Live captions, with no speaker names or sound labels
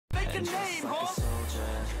your name, like a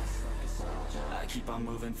soldier. I keep on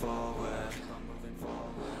moving forward,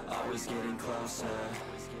 always getting closer.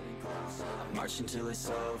 I march until it's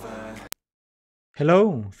over.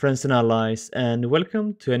 Hello friends and allies, and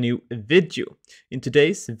welcome to a new video. In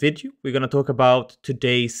today's video we're gonna talk about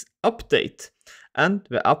today's update, and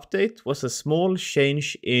the update was a small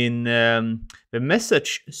change in the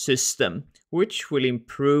message system, which will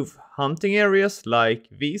improve hunting areas like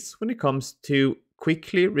these when it comes to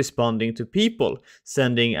quickly responding to people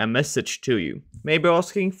sending a message to you, maybe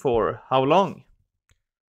asking for how long.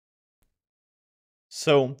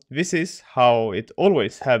 So this is how it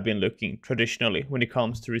always have been looking traditionally when it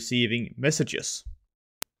comes to receiving messages.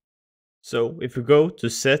 So if we go to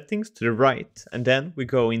settings to the right, and then we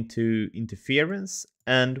go into interference,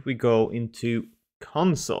 and we go into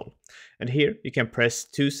console. And here you can press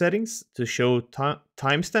two settings to show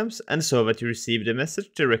timestamps, and so that you receive the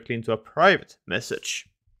message directly into a private message.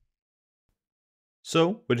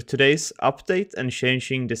 So with today's update and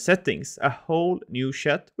changing the settings, a whole new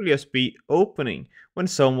chat will just be opening when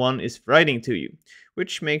someone is writing to you,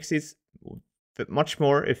 which makes it much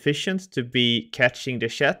more efficient to be catching the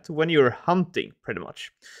chat when you're hunting, pretty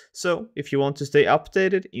much. So if you want to stay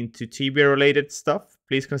updated into Tibia related stuff,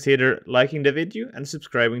 please consider liking the video and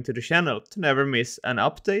subscribing to the channel to never miss an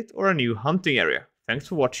update or a new hunting area. Thanks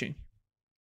for watching.